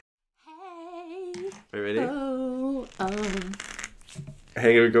Are you ready? Oh.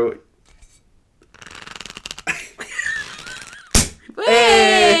 Here we go.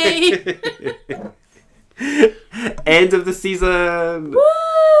 Hey! End of the season.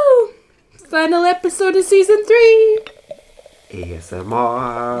 Woo! Final episode of season 3.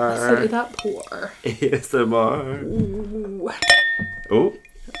 ASMR. Listen to that pour. ASMR. Ooh. Oh.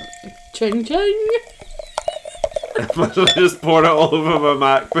 Ching ching. I just poured it all over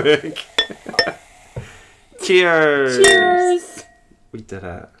my MacBook. Cheers. Cheers. We did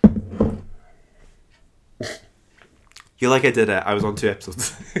it. You like I did it. I was on 2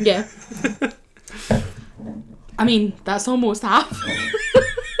 episodes. Yeah. I mean, that's almost half.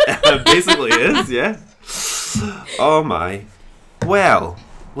 It basically is, yeah. Oh my. Well,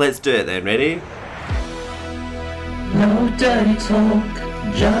 let's do it then. Ready? No dirty talk,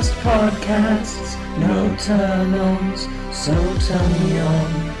 just podcasts, no turn-ons, so turn me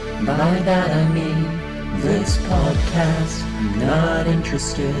on. By that I mean, this podcast, not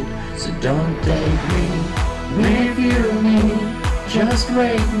interested, so don't date me. Review me, just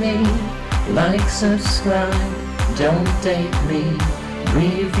rate me, like, subscribe, don't date me.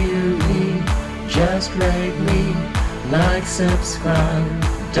 Review me, just rate me, like, subscribe,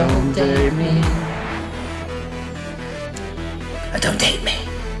 don't date me. Don't date me.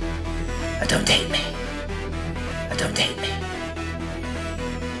 Don't date me. Don't date me.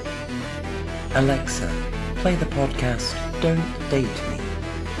 Alexa, play the podcast Don't Date Me.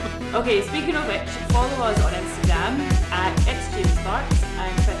 Okay, speaking of which, follow us on Instagram at @It'sJamieSparks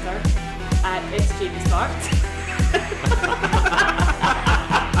and Twitter at @It'sJamieSparks.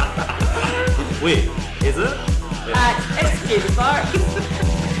 Wait, is it? At @It'sJamieSparks.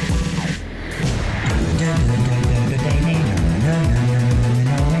 Don't date me. Don't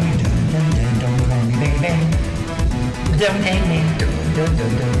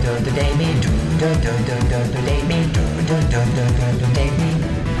date me.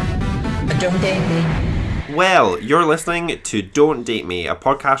 Don't date me. Well, you're listening to Don't Date Me, a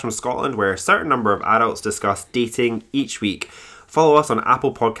podcast from Scotland where a certain number of adults discuss dating each week. Follow us on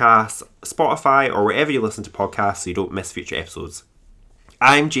Apple Podcasts, Spotify, or wherever you listen to podcasts so you don't miss future episodes.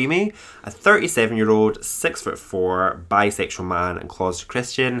 I'm Jamie, a 37-year-old, 6'4", bisexual man and closeted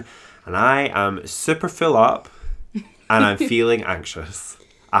Christian, and I am super full up and I'm feeling anxious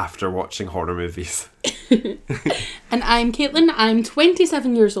after watching horror movies. And I'm Caitlin. I'm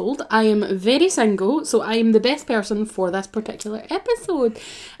 27 years old. I am very single, so I am the best person for this particular episode.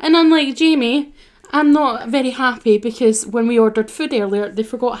 And unlike Jamie, I'm not very happy because when we ordered food earlier, they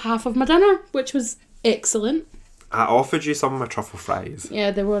forgot half of my dinner, which was excellent. I offered you some of my truffle fries.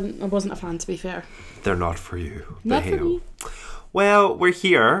 Yeah, I wasn't a fan, to be fair. They're not for you. Not but for hey-o. me. Well, we're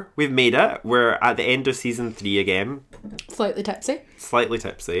here. We've made it. We're at the end of season 3 again. Slightly tipsy. Slightly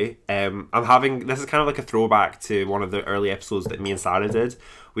tipsy. This is kind of like a throwback to one of the early episodes that me and Sarah did.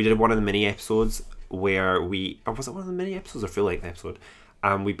 We did one of the mini episodes where was it one of the mini episodes or full length episode?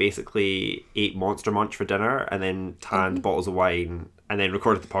 We basically ate Monster Munch for dinner and then tanned bottles of wine and then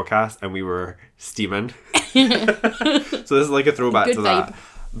recorded the podcast and we were steaming. So this is like a throwback Good to vibe. that.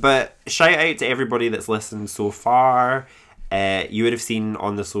 But shout out to everybody that's listened so far. You would have seen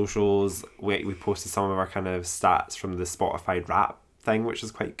on the socials, we posted some of our kind of stats from the Spotify rap thing, which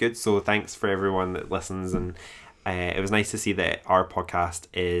is quite good. So thanks for everyone that listens. And it was nice to see that our podcast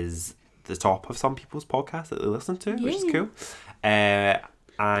is the top of some people's podcasts that they listen to, which is cool.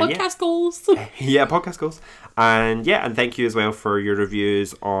 Podcast goals. Yeah, podcast goals. And thank you as well for your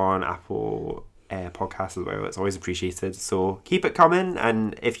reviews on Apple podcast as well. It's always appreciated, so keep it coming,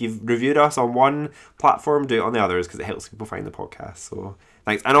 and if you've reviewed us on one platform, do it on the others because it helps people find the podcast. So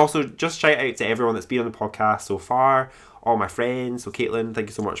thanks. And also just shout out to everyone that's been on the podcast so far, all my friends. So Caitlin, thank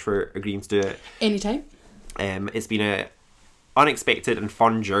you so much for agreeing to do it Anytime. It's been a unexpected and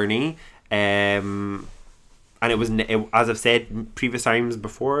fun journey, and it was as I've said previous times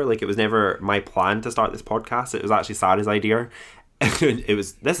before, like, it was never my plan to start this podcast. It was actually Sarah's idea.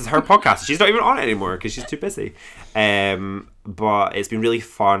 This is her podcast. She's not even on it anymore because she's too busy. But it's been really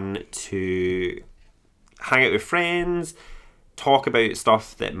fun to hang out with friends, talk about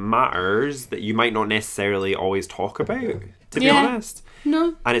stuff that matters that you might not necessarily always talk about, to be honest.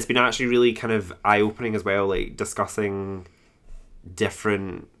 No. And it's been actually really kind of eye-opening as well, like discussing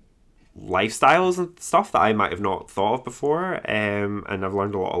different lifestyles and stuff that I might have not thought of before. And I've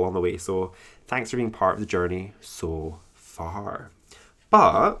learned a lot along the way. So thanks for being part of the journey so far.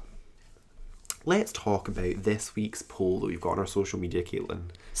 But let's talk about this week's poll that we've got on our social media, Caitlin.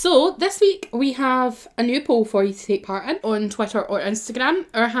 So this week we have a new poll for you to take part in on Twitter or Instagram.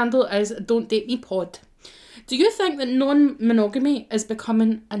 Our handle is Don't Date Me Pod. Do you think that non-monogamy is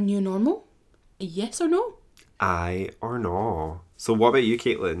becoming a new normal? Yes or no? Aye or no. So what about you,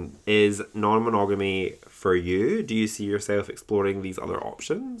 Caitlin? Is non-monogamy for you? Do you see yourself exploring these other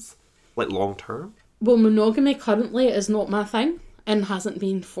options? Like long term? Well, monogamy currently is not my thing and hasn't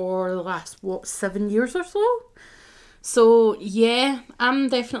been for the last, 7 years or so? So, yeah, I'm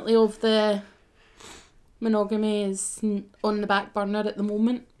definitely of the monogamy is on the back burner at the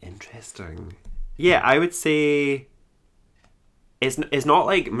moment. Interesting. Yeah, I would say it's not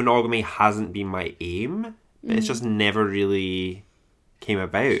like monogamy hasn't been my aim, but it's just never really came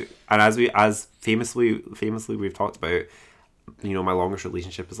about. And as famously we've talked about, you know, my longest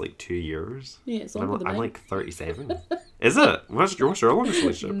relationship is like 2 years. Yeah, it's And longer than I'm mine. like 37. Is it? What's your longest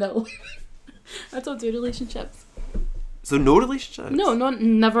relationship? No. I don't do relationships. So no relationships? No,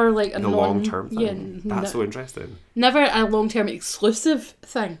 never like a The long-term thing. Yeah, That's so interesting. never a long-term exclusive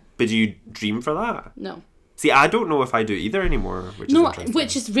thing. But do you dream for that? No. See, I don't know if I do either anymore, which is No, interesting.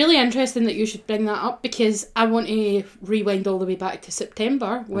 which is really interesting that you should bring that up, because I want to rewind all the way back to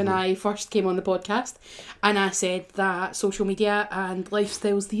September when I first came on the podcast, and I said that social media and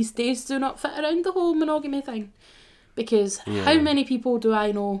lifestyles these days do not fit around the whole monogamy thing. Because how many people do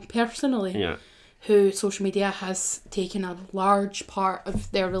I know personally Yeah. who social media has taken a large part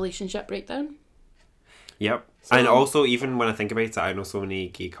of their relationship breakdown? Yep. So- And also, even when I think about it, I know so many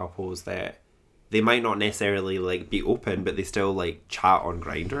gay couples that they might not necessarily like be open, but they still like chat on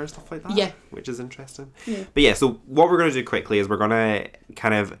Grindr and stuff like that. Yeah. Which is interesting. Yeah. But yeah, so what we're going to do quickly is we're going to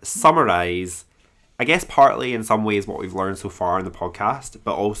kind of summarize, I guess partly in some ways what we've learned so far in the podcast,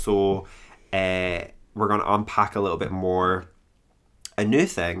 but also we're going to unpack a little bit more a new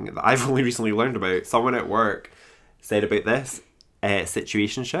thing that I've only recently learned about. Someone at work said about this,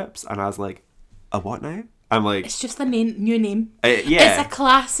 situationships, and I was like, a what now? I'm like, It's just a new name. yeah. It's a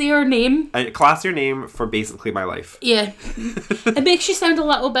classier name. A classier name for basically my life. Yeah. It makes you sound a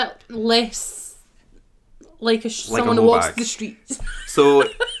little bit less like someone who hoe walks bag. the streets. So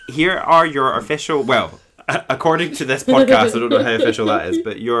here are your official, well, according to this podcast, I don't know how official that is,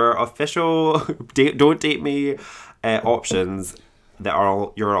 but your official don't date me options that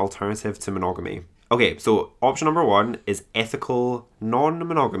are your alternative to monogamy. Okay, so option number 1 is ethical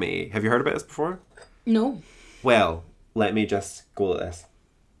non-monogamy. Have you heard about this before? No. Well, let me just go at this.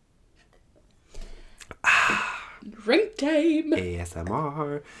 Drink time.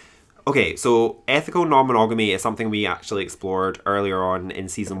 ASMR. Okay, so ethical non-monogamy is something we actually explored earlier on in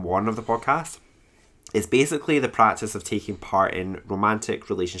season 1 of the podcast. It's basically the practice of taking part in romantic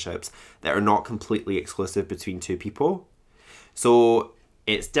relationships that are not completely exclusive between two people. So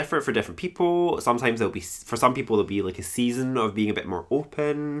it's different for different people. Sometimes for some people there'll be like a season of being a bit more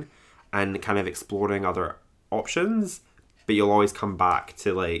open and kind of exploring other options, but you'll always come back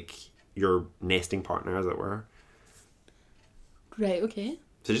to like your nesting partner, as it were. Right, okay.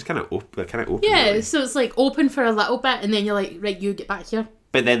 So just kind of open. Yeah, really. so it's like open for a little bit and then you're like, right, you get back here.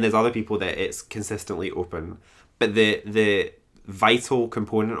 But then there's other people that it's consistently open. But the vital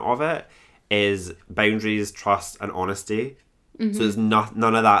component of it is boundaries, trust, and honesty. So there's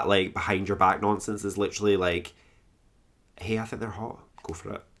none of that like behind your back nonsense. It's literally like, hey, I think they're hot. Go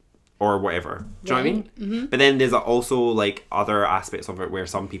for it. Or whatever. Do you know what I mean? Mm-hmm. But then there's also like other aspects of it where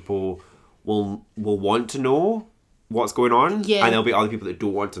some people will want to know what's going on. Yeah. And there'll be other people that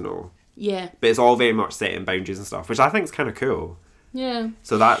don't want to know. Yeah. But it's all very much set in boundaries and stuff, which I think is kind of cool. Yeah.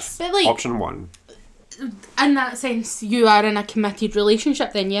 So that's But, like- option 1. In that sense, you are in a committed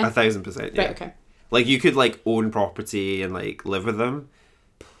relationship then, yeah? 1,000%. Yeah. Right, okay. Like you could like own property and like live with them.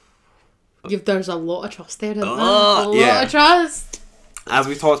 There's a lot of trust there, isn't there? A yeah. lot of trust. As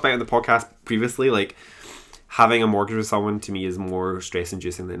we've talked about in the podcast previously, like having a mortgage with someone to me is more stress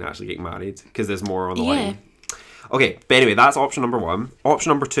inducing than actually getting married because there's more on the line. Okay, but anyway, that's option number 1.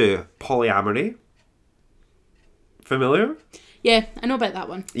 Option number 2, polyamory. Familiar? Yeah, I know about that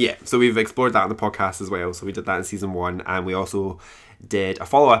one. Yeah, so we've explored that on the podcast as well. So we did that in season 1, and we also did a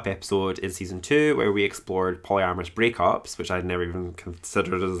follow-up episode in season 2 where we explored polyamorous breakups, which I'd never even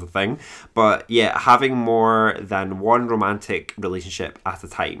considered as a thing. But yeah, having more than one romantic relationship at a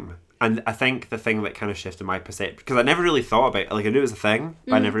time. And I think the thing that kind of shifted my perception, because I never really thought about it, like I knew it was a thing,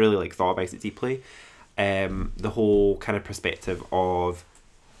 but I never really like thought about it deeply. The whole kind of perspective of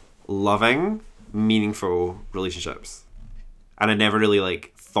loving meaningful relationships. And I never really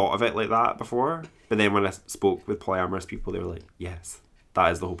like thought of it like that before. But then when I spoke with polyamorous people, they were like, yes,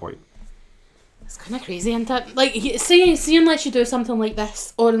 that is the whole point. It's kind of crazy, isn't it? Like, see, unless you do something like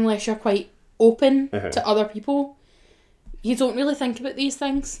this, or unless you're quite open to other people, you don't really think about these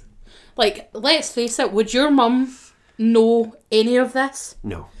things. Like, let's face it, would your mum know any of this?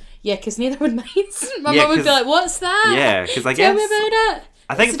 No. Yeah, because neither would mine. My Yeah, mum would be 'cause- like, what's that? Yeah, because I Tell guess me about it.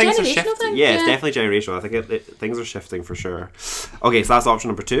 I think It's a things are generational shifting. thing, Yeah, it's yeah. definitely generational. I think things are shifting for sure. Okay, so that's option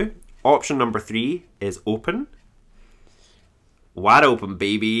number 2. Option number 3 is open. Wide open,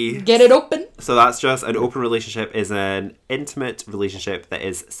 baby. Get it open. So that's just an open relationship is an intimate relationship that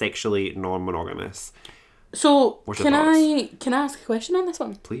is sexually non-monogamous. So What's your can thoughts? I ask a question on this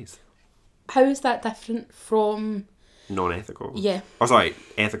one? Please. How is that different from Non-ethical. yeah Oh, sorry.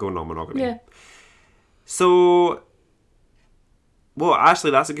 Ethical non-monogamy. yeah? So, well,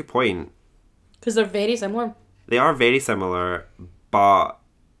 actually, that's a good point. Because they're very similar. They are very similar, but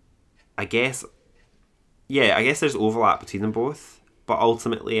I guess there's overlap between them both. But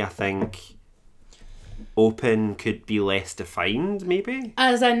ultimately, I think open could be less defined, maybe?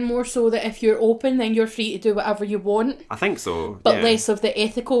 As in more so that if you're open, then you're free to do whatever you want. I think so. But yeah. less of the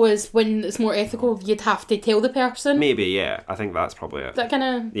ethical is when it's more ethical, you'd have to tell the person. Maybe, yeah. I think that's probably it. That kind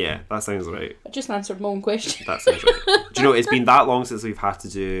of... Yeah, that sounds right. I just answered my own question. That sounds right. Do you know, it's been that long since we've had to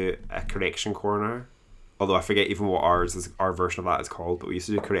do a correction corner. Although I forget even what our version of that is called, but we used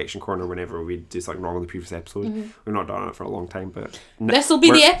to do correction corner whenever we do something wrong in the previous episode. We've not done it for a long time, but This will be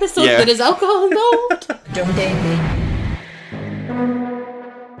the episode that is alcohol involved. Don't date me.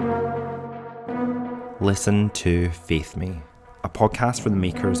 Listen to Faith Me, a podcast for the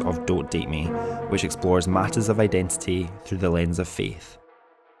makers of Don't Date Me, which explores matters of identity through the lens of faith.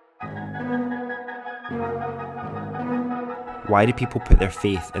 Why do people put their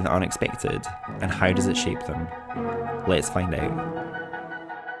faith in the unexpected, and how does it shape them? Let's find out.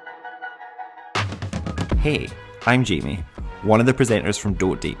 Hey, I'm Jamie, one of the presenters from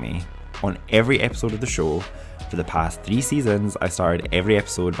Don't Date Me. On every episode of the show, for the past 3 seasons, I started every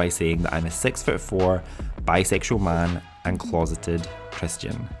episode by saying that I'm a 6'4" bisexual man and closeted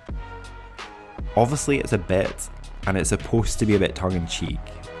Christian. Obviously it's a bit, and it's supposed to be a bit tongue-in-cheek,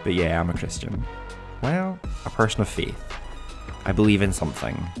 but yeah, I'm a Christian. Well, a person of faith. I believe in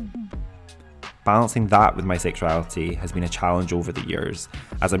something. Balancing that with my sexuality has been a challenge over the years,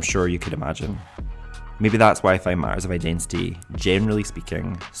 as I'm sure you could imagine. Maybe that's why I find matters of identity, generally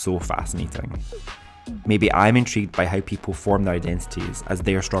speaking, so fascinating. Maybe I'm intrigued by how people form their identities as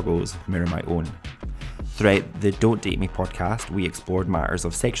their struggles mirror my own. Throughout the Don't Date Me podcast, we explored matters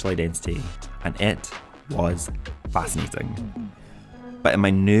of sexual identity, and it was fascinating. But in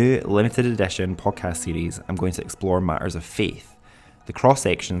my new limited edition podcast series, I'm going to explore matters of faith, the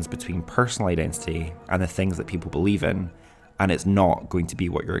cross-sections between personal identity and the things that people believe in, and it's not going to be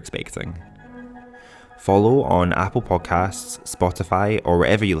what you're expecting. Follow on Apple Podcasts, Spotify, or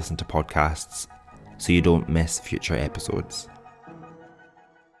wherever you listen to podcasts, so you don't miss future episodes.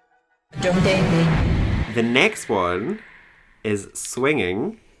 Don't date me. The next one is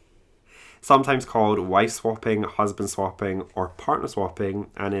swinging, sometimes called wife swapping, husband swapping, or partner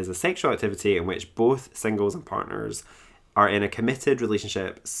swapping, and is a sexual activity in which both singles and partners are in committed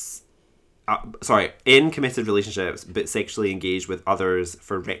relationships, but sexually engaged with others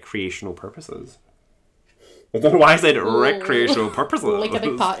for recreational purposes. I don't know why I said recreational purposes. Like a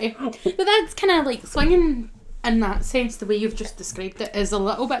big party. But that's kind of like swinging in that sense, the way you've just described it is a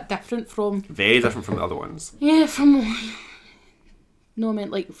little bit different from... Very different from the other ones. Yeah, from... No, I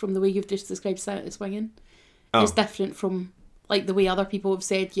meant like from the way you've just described swinging. Oh. It's different from like the way other people have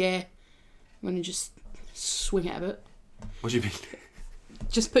said, yeah, I'm going to just swing it about. What do you mean?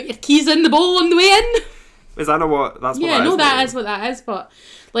 Just put your keys in the ball on the way in. Is that not what... That's what Yeah, that no, is, that though? is what that is, but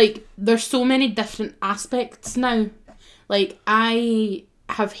like there's so many different aspects now. Like I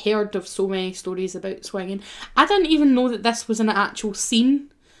have heard of so many stories about swinging. I didn't even know that this was an actual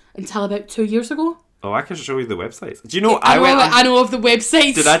scene until about 2 years ago. Oh, I can show you the websites. Do you know, I know of the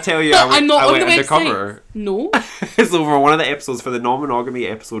websites. Did I tell you I'm not I on went the undercover? websites. No. So for one of the episodes, for the non-monogamy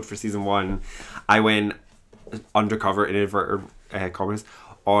episode for season 1, I went undercover in inverted commas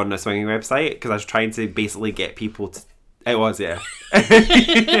on a swinging website because I was trying to basically get people to... It was, yeah.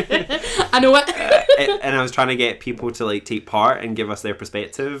 I know it. And I was trying to get people to like take part and give us their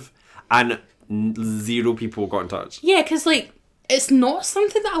perspective, and 0 people got in touch. Yeah, because like it's not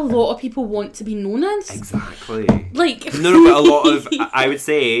something that a lot of people want to be known as. Exactly. Like No, but a lot of... I would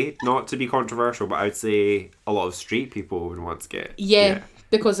say, not to be controversial, but I would say a lot of straight people would want to get... Yeah,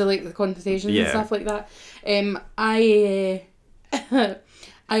 because of like the conversations and stuff like that.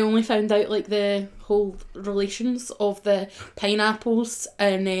 I only found out like the whole relations of the pineapples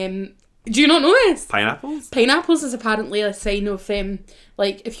and do you not know this? Pineapples? Pineapples is apparently a sign of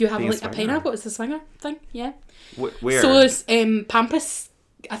like if you have Being a like a swinger. pineapple, it's a swinger thing. Yeah. Where? So it's pampas.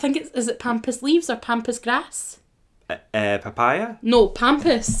 I think is it pampas leaves or pampas grass? Papaya? No,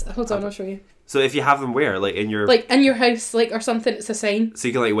 pampas. Hold on, I'll show you. So if you have them where? Like in your... Like in your house, like or something. It's a sign. So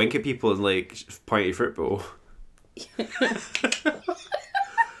you can like wink at people and like point at your fruit bowl.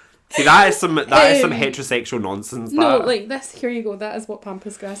 See, that is some heterosexual nonsense. No, that. like this. Here you go. That is what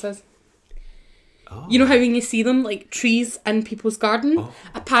pampas grass is. Oh. You know how when you see them like trees in people's garden? Oh.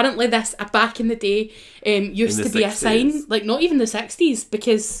 Apparently this, back in the day, used In to the be a 60s? sign, like not even the 60s,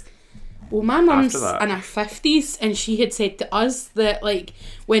 because, well, my mum's After that. in her 50s, and she had said to us that, like,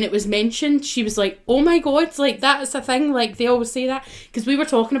 when it was mentioned, she was like, oh my god, like, that is a thing, like, they always say that, because we were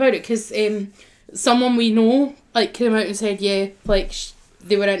talking about it, because someone we know, like, came out and said, yeah, like,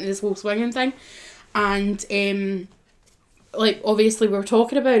 they were into this whole swinging thing, and, like, obviously we were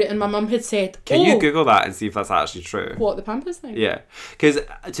talking about it, and my mum had said, Can you Google that and see if that's actually true? what, the pampas thing? Yeah, because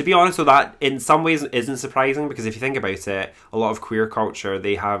to be honest, so that in some ways isn't surprising, because if you think about it, a lot of queer culture,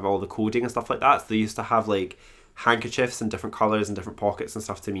 they have all the coding and stuff like that. So they used to have like handkerchiefs in different colours and different pockets and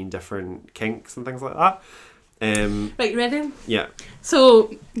stuff to mean different kinks and things like that. Right, ready? Yeah.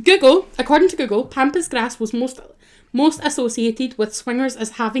 So, according to Google, pampas grass was most associated with swingers,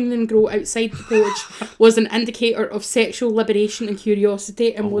 as having them grow outside the porch was an indicator of sexual liberation and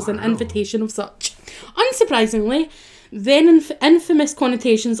curiosity, and was an invitation of such. Unsurprisingly, then infamous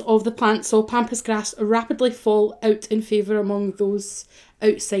connotations of the plant saw pampas grass rapidly fall out in favour among those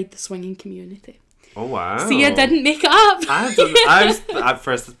outside the swinging community. Oh wow. See, I didn't make it up. I was at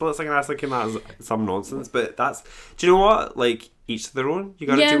first the split second I was thinking that was some nonsense, but that's. Do you know what? Like, each to their own. You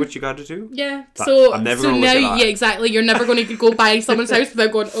gotta Yeah. do what you gotta do. Yeah. That- So I'm never so gonna now, look at that. yeah, exactly. You're never going to go by someone's house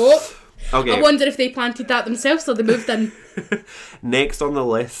without going, oh. Okay. I wonder if they planted that themselves, so they moved in. Next on the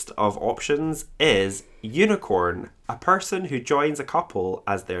list of options is unicorn, a person who joins a couple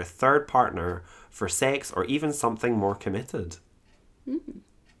as their third partner for sex or even something more committed.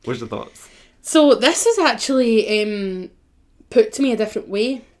 What's your thoughts? So this is actually put to me a different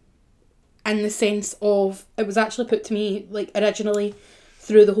way, in the sense of, it was actually put to me like originally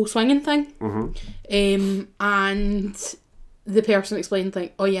through the whole swinging thing, and the person explained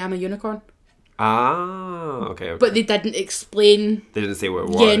like, oh yeah, I'm a unicorn, Ah, okay. but they didn't explain. They didn't say what it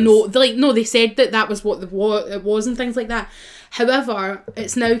was. Yeah, no, they said that was what it was and things like that. However,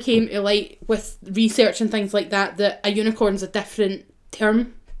 it's now came to light with research and things like that a unicorn's a different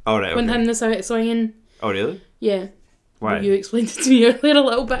term Oh, right, okay. within the swinging. Oh, really? Yeah. Why? You explained it to me earlier a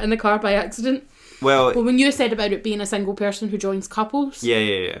little bit in the car by accident. Well, Well, when you said about it being a single person who joins couples,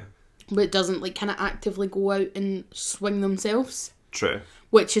 yeah. but doesn't like kind of actively go out and swing themselves, True.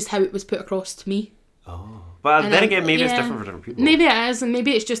 which is how it was put across to me. Oh. But And then I- again, maybe it's yeah. different for different people. Maybe it is, and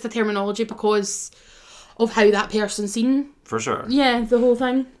maybe it's just a terminology because of how that person's seen. For sure. Yeah, the whole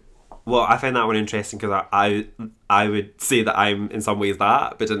thing. Well, I find that one interesting because I would say that I'm in some ways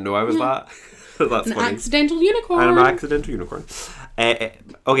that, but didn't know I was that. That's An funny. accidental unicorn. And I'm an accidental unicorn.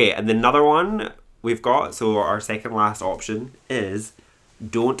 Okay, and another one we've got, so our second last option is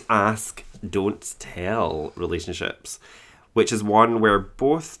don't ask, don't tell relationships, which is one where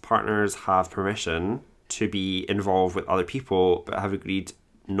both partners have permission to be involved with other people but have agreed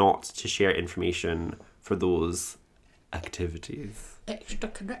not to share information for those activities.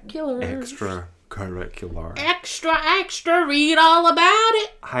 Extracurricular. Extra, read all about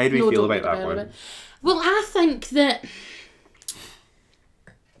it. How do we feel about that one? Well, I think that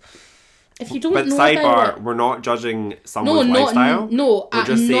if you don't But know sidebar, about it, we're not judging someone's not- lifestyle. no, we're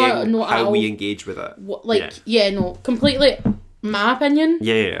just saying not at how all. we engage with it. No, completely. My opinion.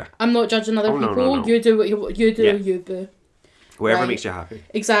 Yeah. I'm not judging other Oh, no, people. no. You do what you do. Yeah. You boo. Whoever Right. makes you happy.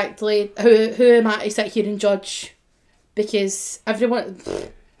 Exactly. Who am I to sit here and judge? Because everyone.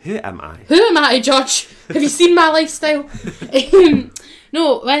 Who am I? Who am I to judge? Have you seen my lifestyle?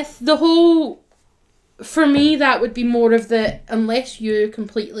 No, with the whole, for me, that would be more of the, unless you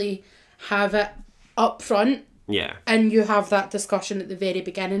completely have it up front Yeah. and you have that discussion at the very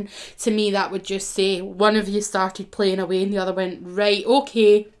beginning, to me that would just say one of you started playing away and the other went, right,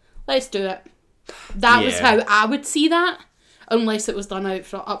 okay, let's do it. That was Yeah. how I would see that, unless it was done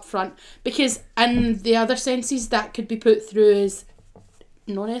up front. Because in the other senses, that could be put through as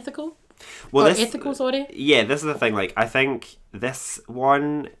non-ethical. Well, Or ethical, sorry. Yeah, this is the thing. Like, I think this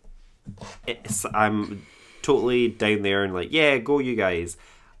one, I'm totally down there and like, yeah, go you guys.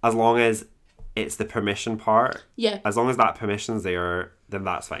 As long as it's the permission part. Yeah. As long as that permission's there, then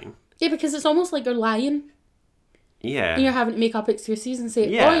that's fine. Yeah, because it's almost like you're lying. Yeah. And you're having to make up excuses and say,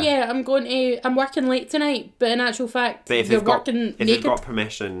 Yeah. oh yeah, I'm working late tonight. But in actual fact, But if you're they've got working if they've naked. got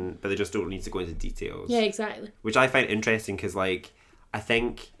permission, but they just don't need to go into details. Yeah, exactly. Which I find interesting because, like, I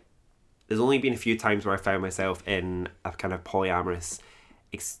think there's only been a few times where I found myself in a kind of polyamorous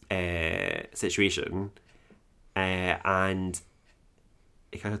situation, and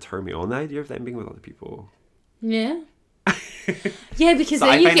it kind of turned me on, the idea of them being with other people. Yeah. Yeah, because So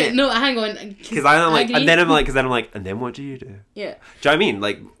then I you find get... it- No, hang on. Because I'm like, agree. and then I'm like, and then what do you do? Yeah. Do you know what I mean?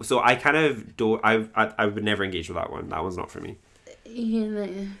 Like, so I kind of don't. I would never engage with that one. That one's not for me. Yeah.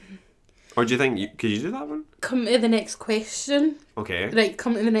 Or do you think could you do that one? Come to the next question. Okay. Right,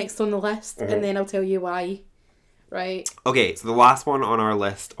 come to the next on the list, Uh-huh. and then I'll tell you why. Right. Okay. So the last one on our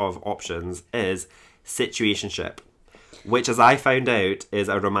list of options is situationship, which, as I found out, is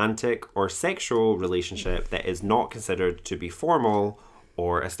a romantic or sexual relationship that is not considered to be formal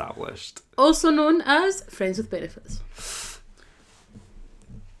or established. Also known as friends with benefits.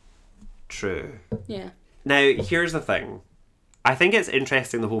 True. Yeah. Now, here's the thing. I think it's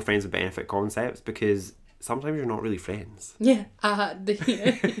interesting, the whole friends with benefit concept, because sometimes you're not really friends. Yeah.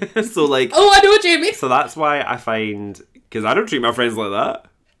 So, like... Oh, I know, Jamie. So that's why I find... Because I don't treat my friends like that.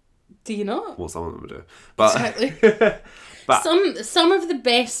 Do you not? Well, some of them do. But... Exactly. But- some of the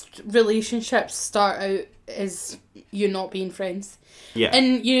best relationships start out as you not being friends. Yeah.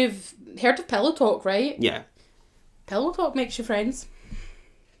 And you've heard of pillow talk, right? Yeah. Pillow talk makes you friends.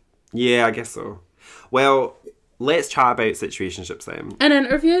 Yeah, I guess so. Well, let's chat about situationships then. In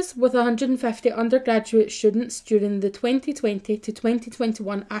interviews with 150 undergraduate students during the 2020 to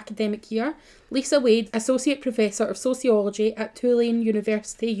 2021 academic year, Lisa Wade, Associate Professor of Sociology at Tulane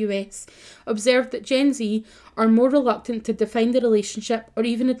University, US, observed that Gen Z are more reluctant to define the relationship or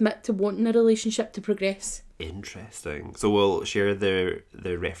even admit to wanting a relationship to progress. Interesting. So we'll share the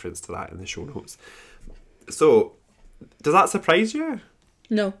reference to that in the show notes. So, does that surprise you?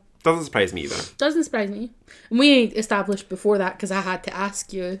 No. Doesn't surprise me either. Doesn't surprise me. And we established before that because I had to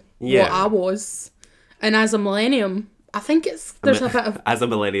ask you Yeah. what I was. And as a millennium, I think there's a bit of As a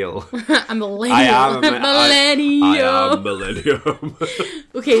millennial. a millennial. I am a millennial. I am millennium.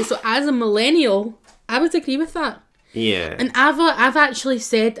 Okay, so as a millennial, I would agree with that. Yeah. And I've actually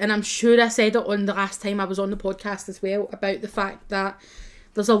said, and I'm sure I said it on the last time I was on the podcast as well, about the fact that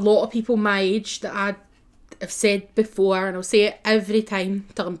there's a lot of people my age that I have said before, and I'll say it every time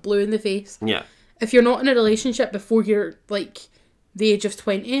till I'm blue in the face. Yeah. If you're not in a relationship before you're like the age of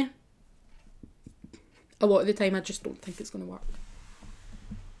 20, a lot of the time I just don't think it's going to work.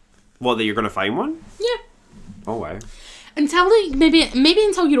 What, that you're going to find one? Yeah. Oh, wow. Until like maybe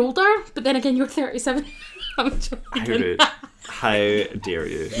until you're older, but then again you're 37. I'm joking. How rude. How dare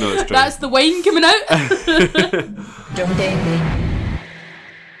you? No, it's true. That's the wine coming out. Don't date me.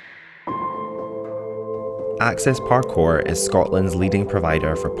 Access Parkour is Scotland's leading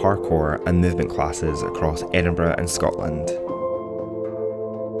provider for parkour and movement classes across Edinburgh and Scotland.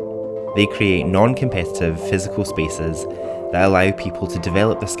 They create non-competitive physical spaces that allow people to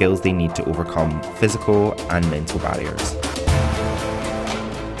develop the skills they need to overcome physical and mental barriers.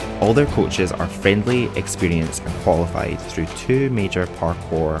 All their coaches are friendly, experienced and qualified through 2 major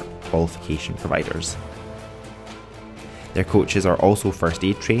parkour qualification providers. Their coaches are also first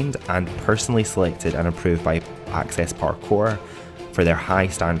aid trained and personally selected and approved by Access Parkour for their high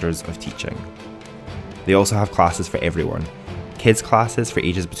standards of teaching. They also have classes for everyone. Kids classes for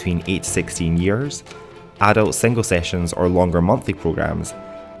ages between 8 to 16 years, adult single sessions or longer monthly programs,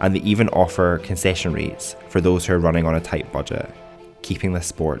 and they even offer concession rates for those who are running on a tight budget, keeping the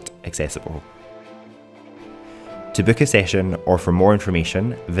sport accessible. To book a session or for more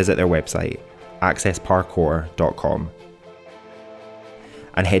information, visit their website, accessparkour.com.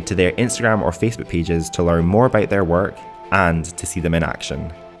 And head to their Instagram or Facebook pages to learn more about their work and to see them in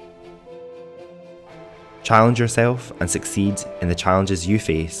action. Challenge yourself and succeed in the challenges you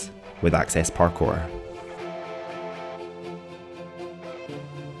face with Access Parkour.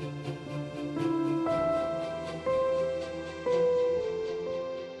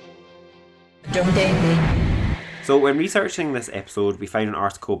 Don't date me. So when researching this episode, we found an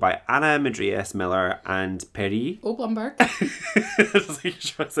article by Anna Madreas Miller and Perry. Oh, Blumberg. Just making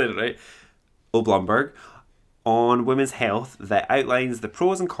sure I said it right. Blumberg on women's health that outlines the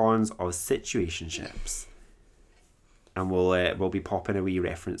pros and cons of situationships. And we'll be popping a wee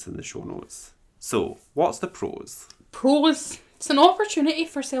reference in the show notes. So, what's the pros? Pros. It's an opportunity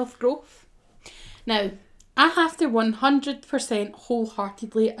for self-growth. Now, I have to 100%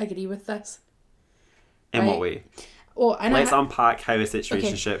 wholeheartedly agree with this. In what Right. way? Oh, and Let's unpack how a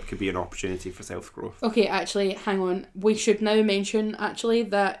situationship could be an opportunity for self-growth. Okay, actually, hang on. We should now mention, actually,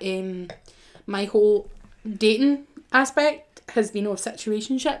 that my whole dating aspect has been of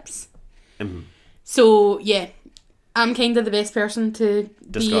situationships. So, yeah, I'm kind of the best person to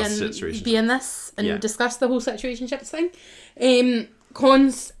Discuss situationships. be in this and Yeah. discuss the whole situationships thing.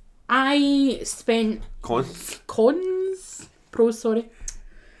 Cons, I spent... Cons? Pros, sorry.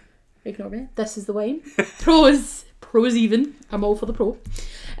 Ignore me. This is the wine. Pros even. I'm all for the pro.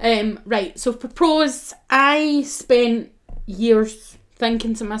 Right, so for pros, I spent years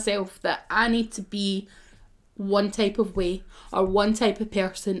thinking to myself that I need to be one type of way or one type of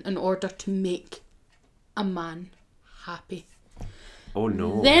person in order to make a man happy. Oh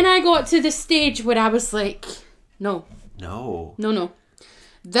no. Then I got to the stage where I was like, no.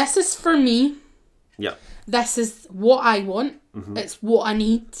 This is for me. Yeah. This is what I want. It's what I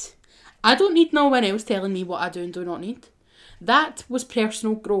need. I don't need no one else telling me what I do and do not need. That was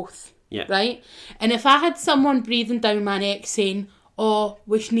personal growth. Yeah. Right? And if I had someone breathing down my neck saying, oh,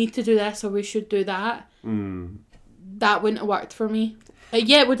 we need to do this or we should do that, that wouldn't have worked for me.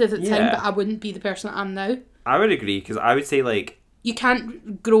 Yeah, it would have at the time, but I wouldn't be the person I am now. I would agree, because I would say, like... You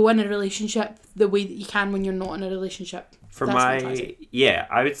can't grow in a relationship the way that you can when you're not in a relationship.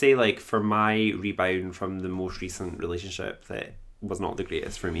 I would say, like, for my rebound from the most recent relationship that was not the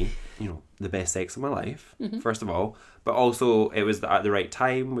greatest for me, you know, the best sex of my life, first of all, but also it was at the right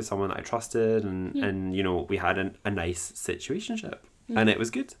time with someone that I trusted, and you know, we had a nice situationship, and it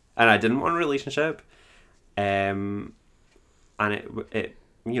was good, and I didn't want a relationship, and it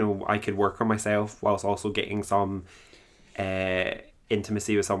you know, I could work on myself whilst also getting some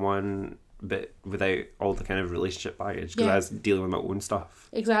intimacy with someone, but without all the kind of relationship baggage, because I was dealing with my own stuff.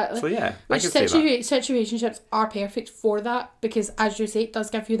 Exactly. So yeah, which I could say that. Situationships are perfect for that, because as you say, it does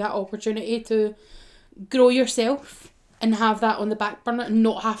give you that opportunity to grow yourself and have that on the back burner and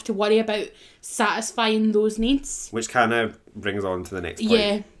not have to worry about satisfying those needs. Which kind of brings on to the next point.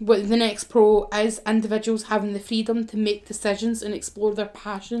 Yeah, what the next pro is individuals having the freedom to make decisions and explore their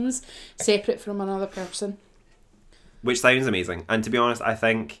passions separate from another person. Which sounds amazing. And to be honest, I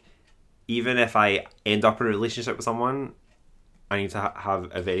think even if I end up in a relationship with someone, I need to have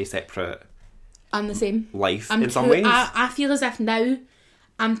a very separate... I'm the same. ...life in some ways. I feel as if now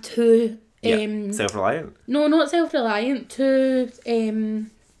I'm too... self-reliant? No, not self-reliant. Too...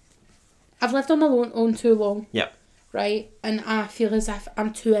 I've lived on my own too long. Yep. Right? And I feel as if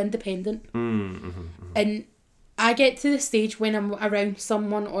I'm too independent. And I get to the stage when I'm around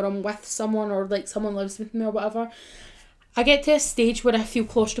someone or I'm with someone or like someone lives with me or whatever, I get to a stage where I feel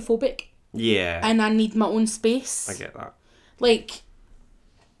claustrophobic. Yeah. And I need my own space. I get that. Like,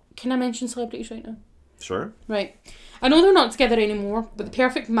 can I mention celebrities right now? Sure. Right. I know they're not together anymore, but the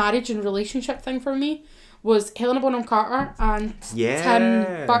perfect marriage and relationship thing for me was Helena Bonham Carter and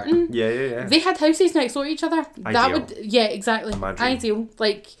Tim Burton. Yeah. They had houses next door to each other. Ideal. Exactly. Ideal.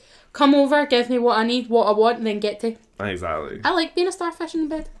 Like, come over, give me what I need, what I want, and then get to. Exactly. I like being a starfish in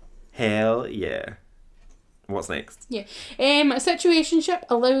the bed. Hell yeah. What's next? Yeah. A situationship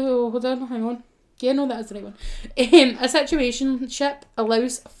hold on, hang on. Yeah, no, that is the right one. A situationship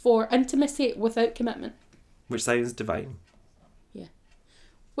allows for intimacy without commitment. Which sounds divine. Yeah.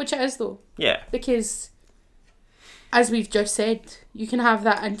 Which it is though. Yeah. Because, as we've just said, you can have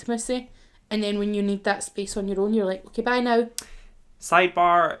that intimacy, and then when you need that space on your own, you're like, okay, bye now.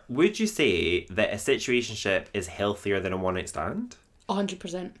 Sidebar, would you say that a situationship is healthier than a one-night stand?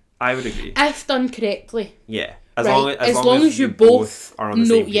 100%. I would agree. If done correctly. Yeah. As long as you both are on the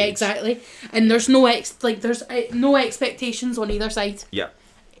same page. Yeah, exactly. And there's no no expectations on either side. Yeah.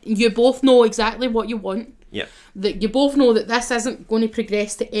 You both know exactly what you want. Yeah. That you both know that this isn't going to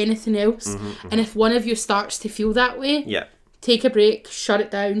progress to anything else. And if one of you starts to feel that way, take a break, shut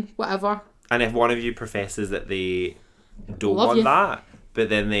it down, whatever. And if one of you professes that they don't Love want you. that, but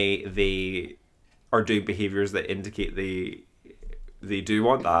then they are doing behaviours that indicate they do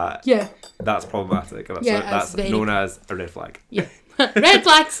want that, that's problematic. And that's known as a red flag. Yeah. Red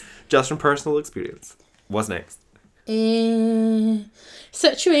flags! Just from personal experience. What's next?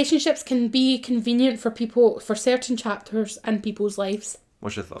 Situationships can be convenient for people for certain chapters in people's lives.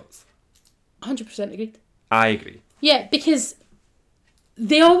 What's your thoughts? 100% agreed. I agree. Yeah, because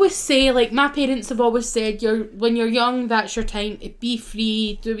they always say, like, my parents have always said, when you're young, that's your time to be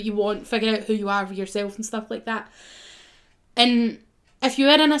free, do what you want, figure out who you are for yourself and stuff like that. And if you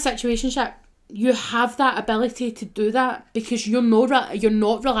are in a situationship, you have that ability to do that because you're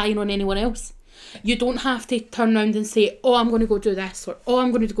not relying on anyone else. You don't have to turn around and say, oh, I'm going to go do this, or oh,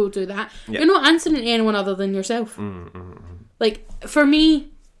 I'm going to go do that. Yep. You're not answering to anyone other than yourself. Like, for me,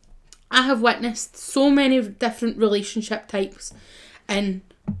 I have witnessed so many different relationship types, and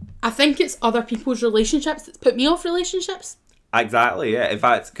I think it's other people's relationships that's put me off relationships. Exactly, yeah. In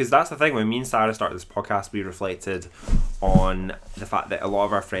fact, because that's the thing, when me and Sarah started this podcast, we reflected on the fact that a lot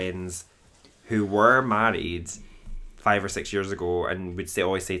of our friends who were married 5 or 6 years ago and would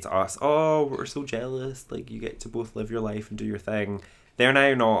always say to us, oh, we're so jealous, like, you get to both live your life and do your thing. They're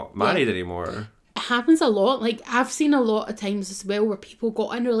now not married anymore. It happens a lot. Like, I've seen a lot of times as well where people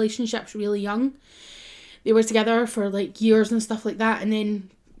got in relationships really young. They were together for, like, years and stuff like that, and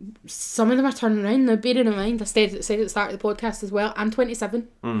then some of them are turning around now. Bearing in mind, I said at the start of the podcast as well, I'm 27.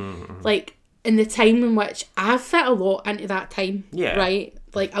 Like, in the time in which I've fit a lot into that time, Yeah. right?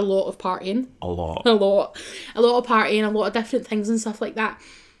 Like, a lot of partying. A lot. A lot of partying, a lot of different things and stuff like that.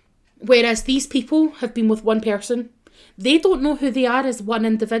 Whereas these people have been with one person. They don't know who they are as one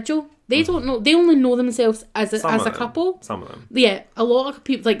individual. They don't know. They only know themselves as Some a of them. couple. Some of them. Yeah, a lot of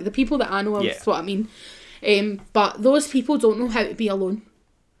people, like the people that I know of, Yeah. is what I mean. But those people don't know how to be alone.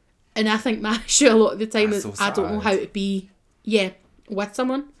 And I think my issue a lot of the time That's is so I don't know sad. how to be, with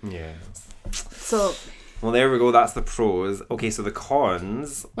someone. Yeah. So Well, there we go. That's the pros. Okay, so the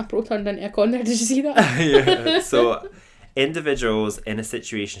cons. my pro turned into a con there. Did you see that? Yeah. So, individuals in a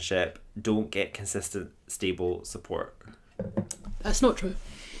situationship don't get consistent, stable support. That's not true.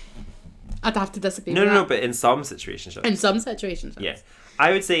 I'd have to disagree No, with no, that. no. But in some situationships, In some situations. yeah,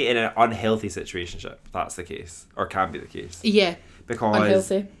 I would say in an unhealthy situationship, that's the case, or can be the case, Yeah. because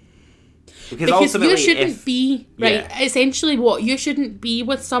Unhealthy. because Because ultimately, you shouldn't if, be, right, Yeah. essentially what, you shouldn't be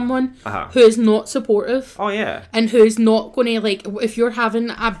with someone Uh-huh. who is not supportive. oh yeah, And who's not going to, like, if you're having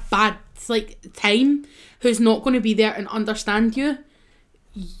a bad, like, time, who's not going to be there and understand you,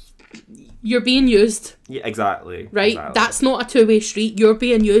 you're being used, yeah, exactly, right? exactly. That's not a two-way street. You're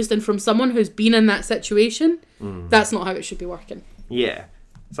being used, and from someone who's been in that situation, that's not how it should be working. yeah.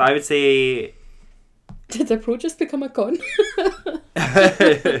 So I would say Did the pro just become a con? No,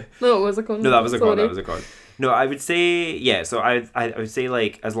 it was a con. no, that was a con. Sorry. That was a con. No, I would say yeah. So I would say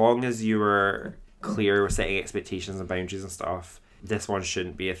like as long as you were clear with setting expectations and boundaries and stuff, this one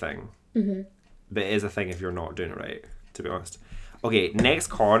shouldn't be a thing. Mm-hmm. But it is a thing if you're not doing it right. To be honest. Okay, next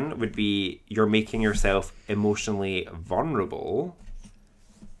con would be you're making yourself emotionally vulnerable.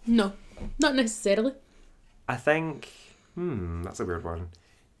 No, not necessarily. I think that's a weird one.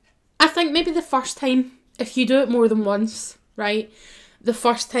 I think maybe the first time, if you do it more than once, right? The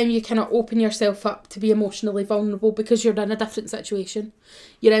first time you kind of open yourself up to be emotionally vulnerable because you're in a different situation.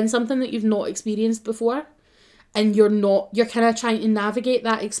 You're in something that you've not experienced before. And you're kind of trying to navigate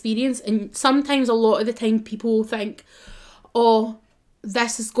that experience. And sometimes, a lot of the time, people think, oh,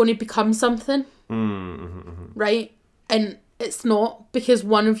 this is going to become something. Right? And it's not, because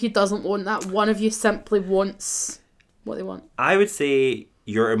one of you doesn't want that. One of you simply wants what they want. I would say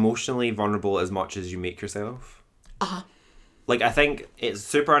you're emotionally vulnerable as much as you make yourself. Like, I think it's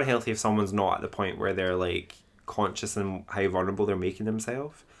super unhealthy if someone's not at the point where they're, like, conscious in how vulnerable they're making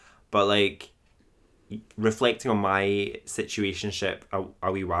themselves. But, like, reflecting on my situationship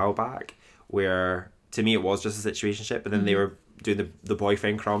a wee while back, where, to me, it was just a situationship, but then they were doing the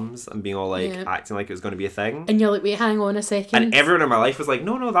boyfriend crumbs and being all, like, acting like it was going to be a thing. And you're like, wait, hang on a second. And everyone in my life was like,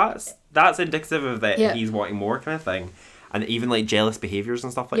 no, that's indicative of that Yeah. he's wanting more kind of thing. And even, like, jealous behaviours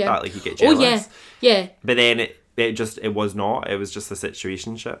and stuff like Yeah. that, like, you get jealous. Oh, yeah. But then it was not. It was just a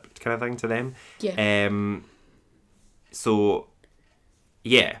situationship kind of thing to them. Yeah. So,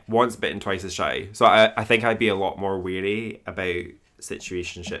 yeah, once bitten, twice as shy. So I think I'd be a lot more wary about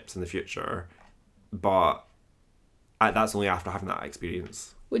situationships in the future. But that's only after having that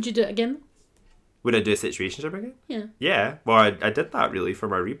experience. Would you do it again? Would I do a situationship again? Yeah. Yeah. Well, I did that really for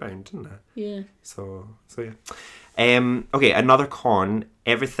my rebound, didn't I? Yeah. So yeah. Okay, another con.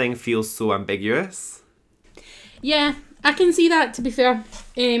 Everything feels so ambiguous. Yeah, I can see that, to be fair.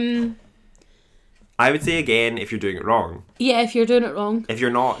 I would say again, if you're doing it wrong. Yeah, if you're doing it wrong. If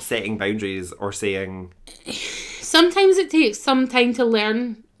you're not setting boundaries or saying... Sometimes it takes some time to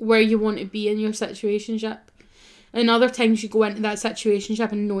learn where you want to be in your situationship. And other times you go into that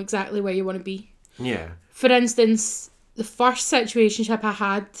situationship and know exactly where you want to be. Yeah. For instance, the first situationship I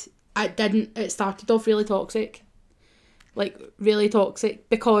had, it started off really toxic. Like, really toxic.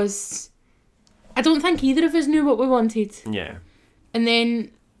 Because I don't think either of us knew what we wanted. Yeah. And then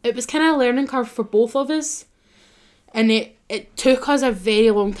it was kind of a learning curve for both of us. And it took us a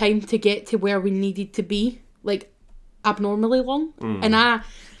very long time to get to where we needed to be. Like, abnormally long. And I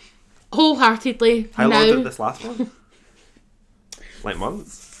wholeheartedly How now... long did this last one? Like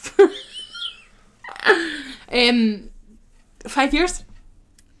months? 5 years?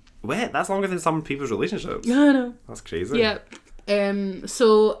 Wait, that's longer than some people's relationships. I know. That's crazy. Yeah.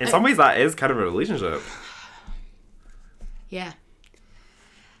 So... In some ways, that is kind of a relationship. Yeah.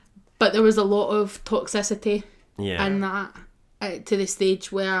 But there was a lot of toxicity Yeah. in that, to the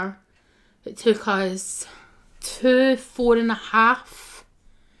stage where it took us 4.5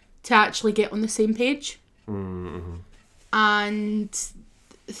 to actually get on the same page. Mm-hmm. And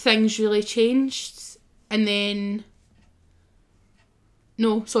things really changed. And then...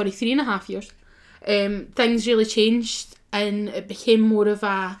 No, sorry, 3.5 years. Things really changed and it became more of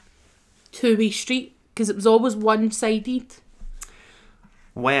a two-way street because it was always one-sided.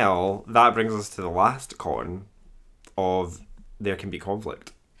 Well, that brings us to the last con of there can be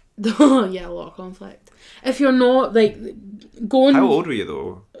conflict. Yeah, a lot of conflict. If you're not, like, going... How old were you,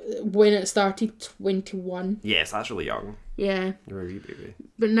 though? When it started, 21. Yes, that's really young. Yeah. You're a wee baby.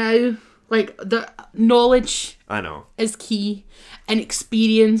 But now, like, the knowledge I know. is key, and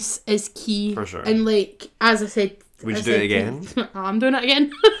experience is key. For sure. And, like, as I said... Would you do it again? I'm doing it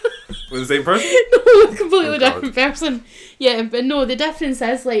again. With the same person? No, a completely Oh, God. different person. Yeah, but no, the difference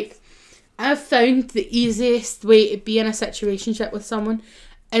is, like, I've found the easiest way to be in a situationship with someone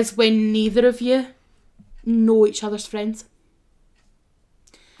is when neither of you know each other's friends.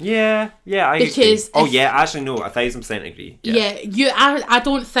 Yeah, I Because agree. Oh, if- yeah, actually, no, 1,000% agree. Yeah, I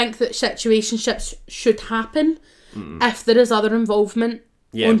don't think that situationships should happen if there is other involvement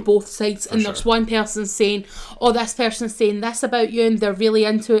Yeah, on both sides, and sure. there's one person saying, oh, this person's saying this about you, and they're really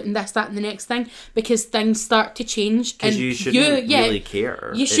into it, and this, that, and the next thing, because things start to change. Because and you shouldn't really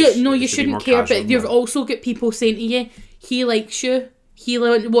care. You It should no, it you should be more shouldn't care. casual, But you've more- also got people saying to you, he likes you, he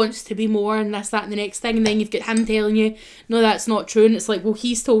wants to be more, and this, that, and the next thing, and then you've got him telling you, no, that's not true, and it's like, well,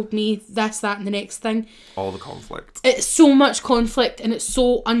 he's told me this, that, and the next thing. all the conflict. It's so much conflict, and it's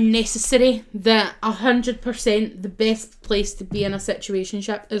so unnecessary that 100% the best place to be in a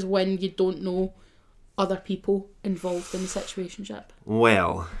situationship is when you don't know other people involved in the situationship.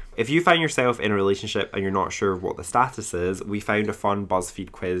 Well, if you find yourself in a relationship and you're not sure what the status is, we found a fun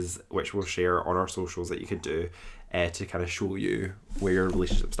BuzzFeed quiz which we'll share on our socials that you could do to kind of show you where your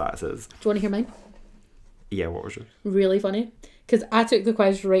relationship status is. Do you want to hear mine? Yeah, what was yours? Really funny. Because I took the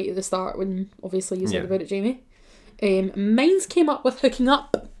quiz right at the start when obviously you said Yeah. about it, Jamie. Mine's came up with hooking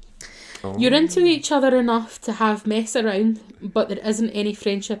up. Oh. You're into each other enough to have mess around, but there isn't any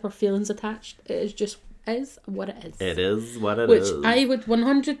friendship or feelings attached. It is just is what it is. It is what it Which is. I would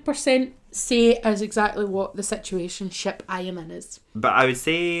 100% say is exactly what the situationship I am in is. But I would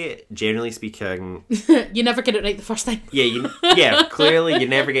say, generally speaking, You never get it right the first time. yeah, clearly you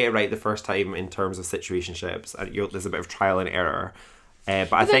never get it right the first time in terms of situationships, and there's a bit of trial and error. But I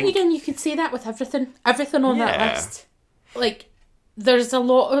But then think again, you could say that with everything on that Yeah. list. Like, there's a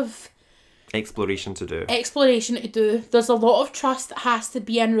lot of exploration to do. exploration to do. There's a lot of trust that has to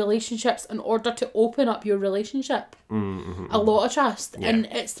be in relationships in order to open up your relationship. A lot of trust. Yeah. And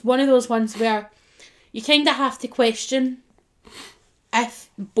it's one of those ones where you kind of have to question if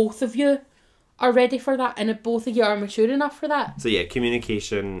both of you are ready for that and if both of you are mature enough for that. So yeah,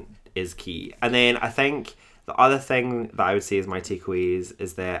 communication is key. And then I think the other thing that I would say is my takeaways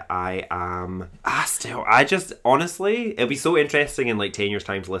is that I just honestly, it'll be so interesting in like 10 years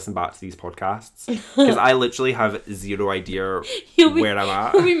time to listen back to these podcasts because I literally have zero idea where I'm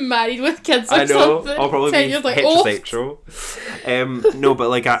at. You'll be married with kids or I know, something. I'll probably 10 be years like, oh, heterosexual. No, but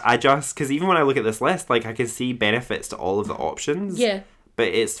like I just, because even when I look at this list, like I can see benefits to all of the options. yeah.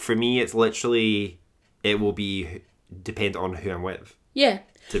 But for me, it's literally, it will be depend on who I'm with, Yeah.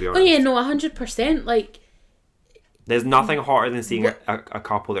 to be Oh honest. yeah, no, 100%. Like, There's nothing hotter than seeing a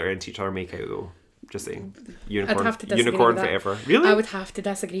couple that are into each other make out, though. Just saying. Unicorn, I'd have to disagree unicorn with that. forever. Really? I would have to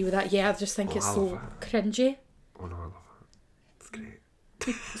disagree with that. Yeah, I just think it's I so love cringy. Oh no, I love it. It's great.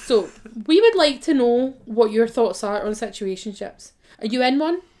 So, we would like to know what your thoughts are on situationships. Are you in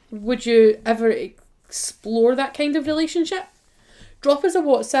one? Would you ever explore that kind of relationship? Drop us a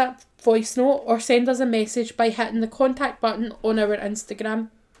WhatsApp voice note or send us a message by hitting the contact button on our Instagram.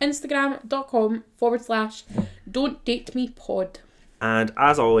 Instagram.com/don'tdatemepod. And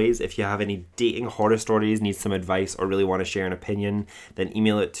as always, if you have any dating horror stories, need some advice, or really want to share an opinion, then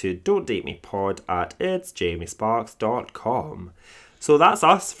email it to don'tdatemepod@itsjamiesparks.com. So that's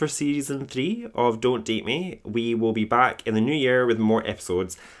us for season 3 of Don't Date Me. We will be back in the new year with more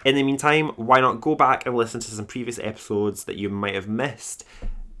episodes. In the meantime, why not go back and listen to some previous episodes that you might have missed?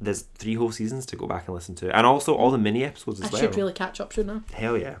 There's 3 whole seasons to go back and listen to. And also all the mini episodes as I well. should really catch up, shouldn't I?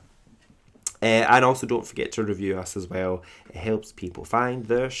 Hell yeah. And also don't forget to review us as well. It helps people find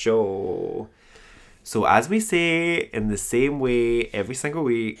the show. So as we say in the same way every single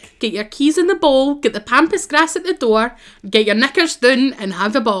week, Get your keys in the bowl, get the pampas grass at the door, get your knickers down and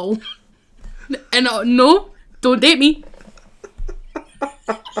have a ball. And no, don't date me.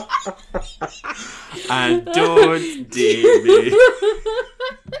 and don't date me.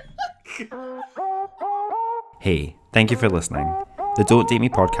 Hey, thank you for listening. The Don't Date Me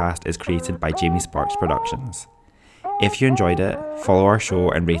podcast is created by Jamie Sparks Productions. If you enjoyed it, follow our show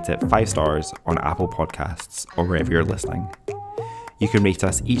and rate it 5 stars on Apple Podcasts or wherever you're listening. You can rate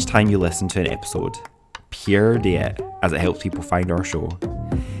us each time you listen to an episode. Pure date, as it helps people find our show.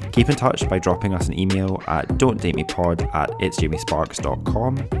 Keep in touch by dropping us an email at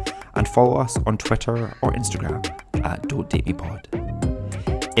don'tdatemepod@itsjamiesparks.com and follow us on Twitter or Instagram at don'tdatemepod.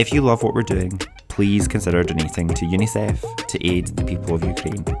 If you love what we're doing, please consider donating to UNICEF to aid the people of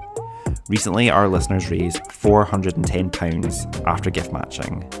Ukraine. Recently, our listeners raised £410 after gift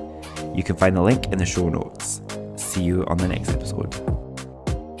matching. You can find the link in the show notes. See you on the next episode.